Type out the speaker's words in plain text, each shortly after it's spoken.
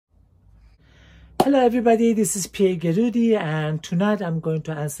Hello everybody, this is Pierre Gerudi, and tonight I'm going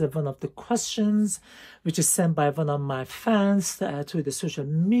to answer one of the questions which is sent by one of my fans through the social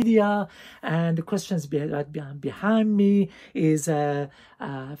media. And the questions behind me is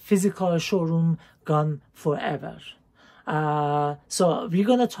physical showroom gone forever. So we're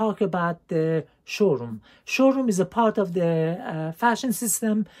going to talk about the showroom. Showroom is a part of the fashion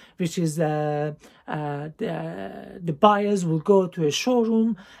system, which is the buyers will go to a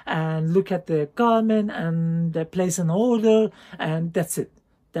showroom and look at the garment and place an order, and that's it.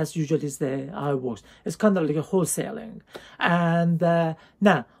 That's usually how it works. It's kind of like a wholesaling. And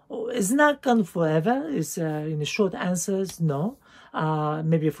now, it's not gone forever. It's in the short answers, no.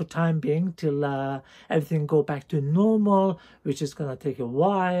 Maybe for time being till everything go back to normal, which is gonna take a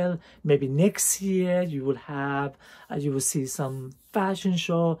while. Maybe next year you will see some fashion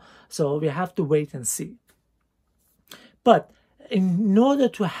show. So we have to wait and see. But in order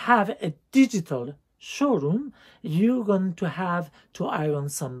to have a digital showroom, you're going to have to iron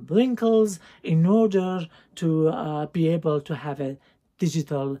some wrinkles in order to be able to have a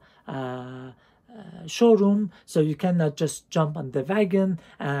digital showroom. So you cannot just jump on the wagon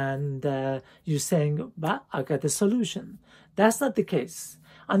and you're saying, well, I got a solution. That's not the case.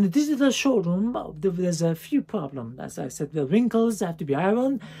 On the digital showroom, there's a few problems. As I said, the wrinkles have to be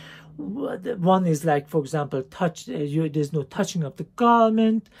ironed. One is like, for example, there's no touching of the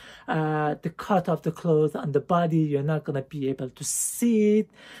garment, the cut of the clothes on the body, you're not going to be able to see it.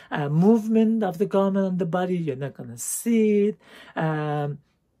 Movement of the garment on the body, you're not going to see it.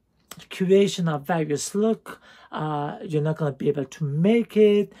 Curation of various look, you're not going to be able to make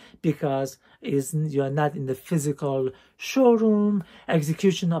it because you're not in the physical showroom.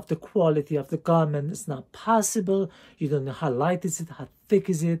 Execution of the quality of the garment is not possible. You don't know how light is it, how thick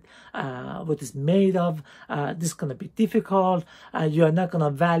is it, what is made of. This is going to be difficult. You're not going to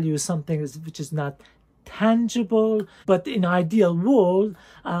value something which is not tangible. But in an ideal world,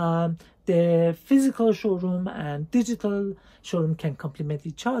 the physical showroom and digital showroom can complement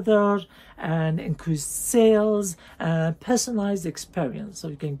each other and increase sales and personalized experience. So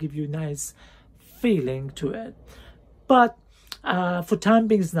it can give you a nice feeling to it. But for time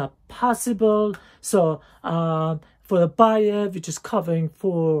being, it's not possible. So for the buyer, which is covering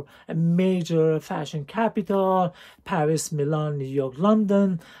for a major fashion capital, Paris, Milan, New York,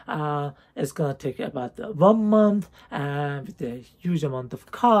 London, it's going to take about 1 month with a huge amount of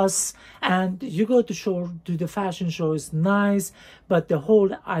costs. And you go to the fashion show, is nice, but the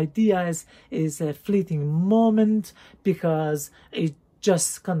whole idea is a fleeting moment because it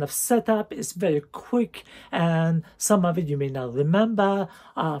just kind of set up. It's very quick, and some of it you may not remember.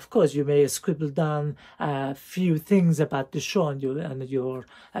 Of course, you may scribble down a few things about the show on your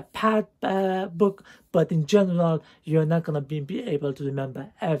pad book, but in general, you're not going to be able to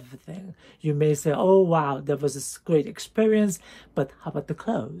remember everything. You may say, oh, wow, that was a great experience, but how about the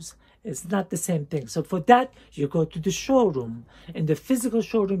clothes? It's not the same thing. So for that, you go to the showroom. In the physical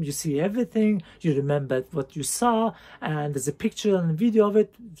showroom, you see everything. You remember what you saw, and there's a picture and a video of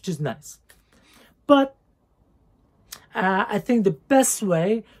it, which is nice. But I think the best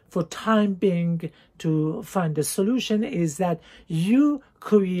way for time being to find a solution is that you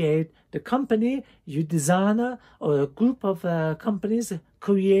create the company, you designer or a group of companies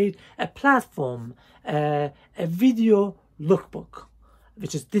create a platform, a video lookbook,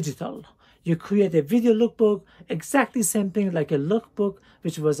 which is digital. You create a video lookbook, exactly same thing like a lookbook,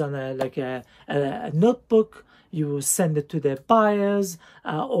 which was on a notebook. You send it to the buyers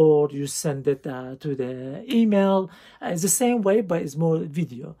or you send it to the email. It's the same way, but it's more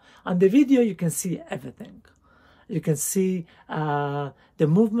video. On the video, you can see everything. You can see the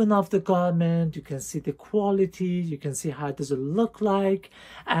movement of the garment, you can see the quality, you can see how does it look like.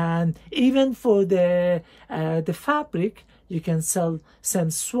 And even for the fabric, you can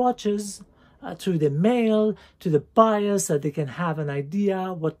send swatches through the mail to the buyers so they can have an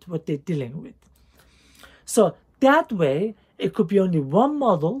idea what they're dealing with. So that way, it could be only one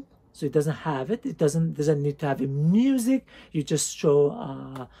model, so it doesn't have it. It doesn't need to have a music. You just show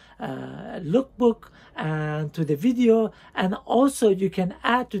a lookbook and to the video, and also you can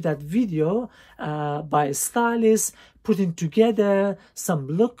add to that video by a stylist putting together some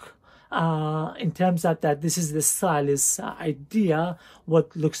look. In terms of that, this is the stylist's idea,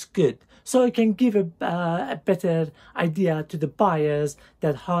 what looks good. So it can give a better idea to the buyers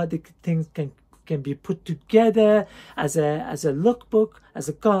that how the things can be put together as a lookbook, as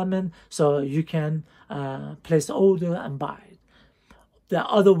a garment, so you can place order and buy it. The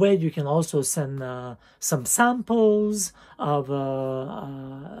other way, you can also send some samples of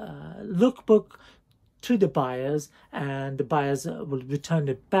lookbook to the buyers, and the buyers will return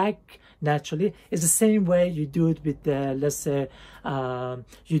it back naturally. It's the same way you do it with, let's say,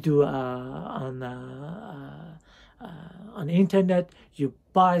 you do on the internet. You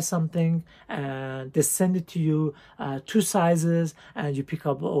buy something and they send it to you, 2 sizes, and you pick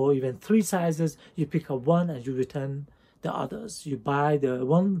up, or even 3 sizes, you pick up one and you return the others. You buy the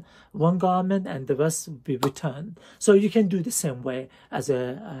one garment and the rest will be returned. So you can do the same way as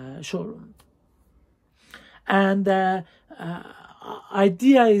a showroom. And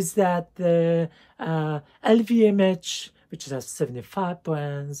idea is that the LVMH, which has 75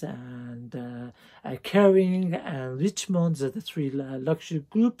 brands, and Kering and Richmond, the 3 luxury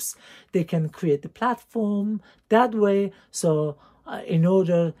groups, they can create the platform that way. So in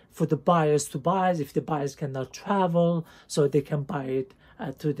order for the buyers to buy, if the buyers cannot travel, so they can buy it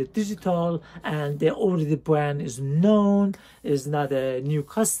through the digital, and the brand is known, is not a new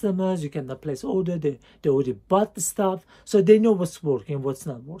customers. You cannot place order, they already bought the stuff, so they know what's working, what's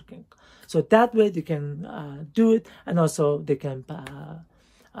not working. So that way they can do it, and also they can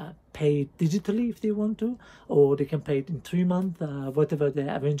pay digitally if they want to, or they can pay it in 3 months, whatever the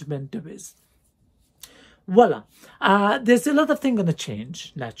arrangement there is. Voila. There's a lot of things going to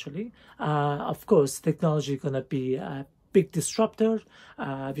change, naturally. Of course, technology is going to be a big disruptor.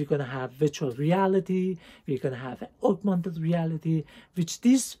 We're going to have virtual reality. We're going to have augmented reality, which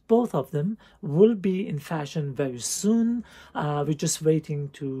both of them will be in fashion very soon. We're just waiting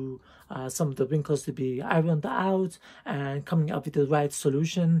to some of the wrinkles to be ironed out and coming up with the right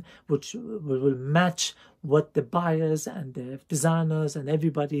solution, which will match what the buyers and the designers and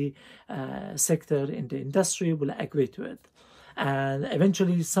everybody sector in the industry will agree to it. And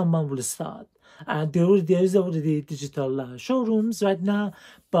eventually someone will start. And there is already digital showrooms right now,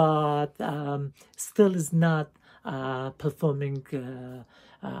 but still is not performing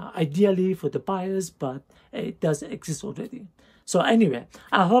ideally for the buyers, but it does exist already. So anyway,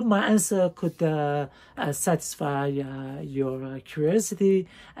 I hope my answer could satisfy your curiosity,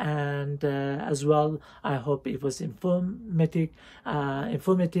 and as well, I hope it was informative,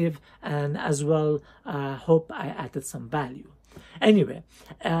 and as well, I hope I added some value. Anyway,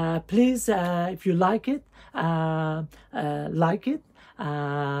 please, if you like it,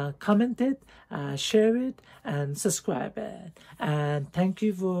 comment it, share it, and subscribe it. And thank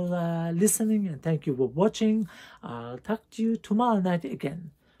you for listening, and thank you for watching. I'll talk to you tomorrow night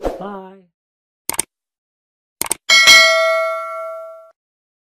again. Bye.